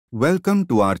Welcome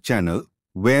to our channel,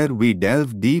 where we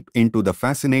delve deep into the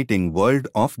fascinating world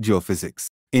of geophysics.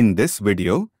 In this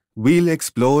video, we'll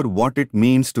explore what it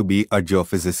means to be a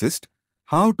geophysicist,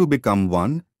 how to become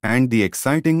one, and the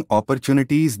exciting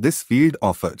opportunities this field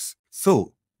offers.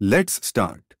 So, let's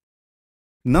start.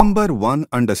 Number 1.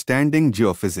 Understanding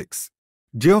geophysics.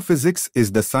 Geophysics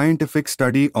is the scientific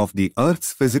study of the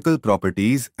Earth's physical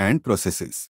properties and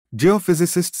processes.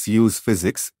 Geophysicists use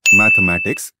physics,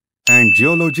 mathematics, and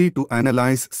geology to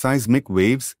analyze seismic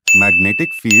waves,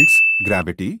 magnetic fields,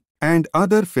 gravity, and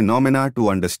other phenomena to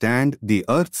understand the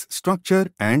Earth's structure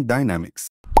and dynamics.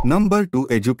 Number 2.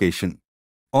 Education.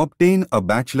 Obtain a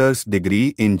bachelor's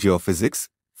degree in geophysics,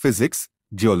 physics,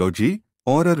 geology,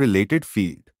 or a related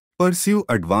field. Pursue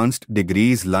advanced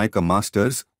degrees like a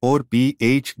master's or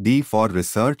PhD for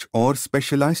research or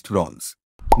specialized roles.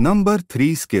 Number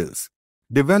 3. Skills.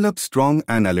 Develop strong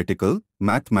analytical,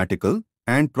 mathematical,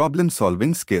 and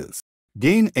problem-solving skills.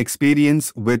 Gain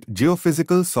experience with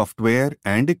geophysical software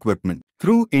and equipment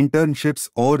through internships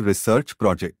or research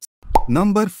projects.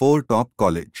 Number 4. Top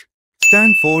college.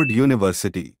 Stanford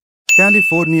University,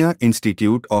 California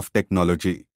Institute of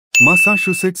Technology,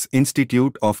 Massachusetts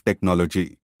Institute of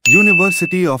Technology,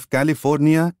 University of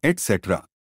California, etc.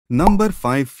 Number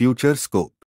 5. Future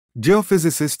scope.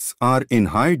 Geophysicists are in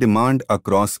high demand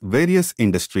across various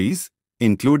industries,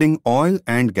 including oil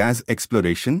and gas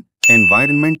exploration,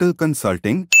 environmental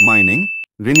consulting, mining,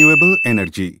 renewable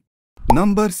energy.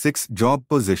 Number 6. Job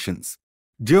positions.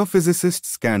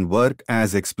 Geophysicists can work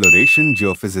as exploration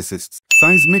geophysicists,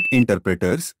 seismic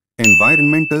interpreters,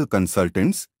 environmental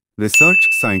consultants, research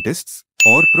scientists,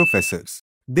 or professors.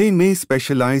 They may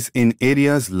specialize in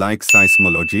areas like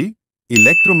seismology,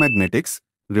 electromagnetics,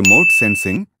 remote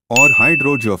sensing, or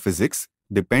hydrogeophysics,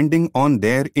 depending on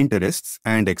their interests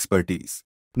and expertise.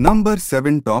 Number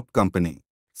 7. Top company.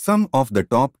 Some of the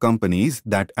top companies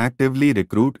that actively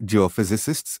recruit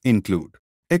geophysicists include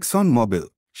ExxonMobil,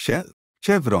 Shell,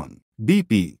 Chevron,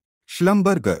 BP,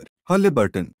 Schlumberger,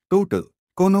 Halliburton, Total,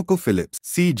 ConocoPhillips,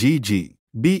 CGG,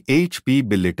 BHP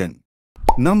Billiton.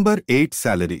 Number 8.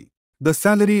 Salary. The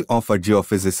salary of a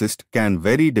geophysicist can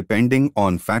vary depending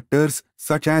on factors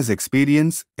such as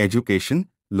experience, education,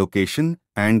 location,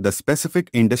 and the specific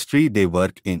industry they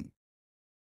work in.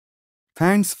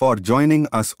 Thanks for joining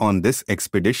us on this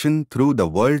expedition through the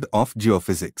world of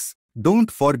geophysics. Don't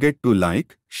forget to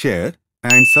like, share,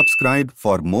 and subscribe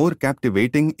for more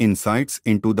captivating insights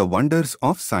into the wonders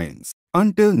of science.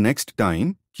 Until next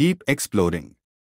time, keep exploring.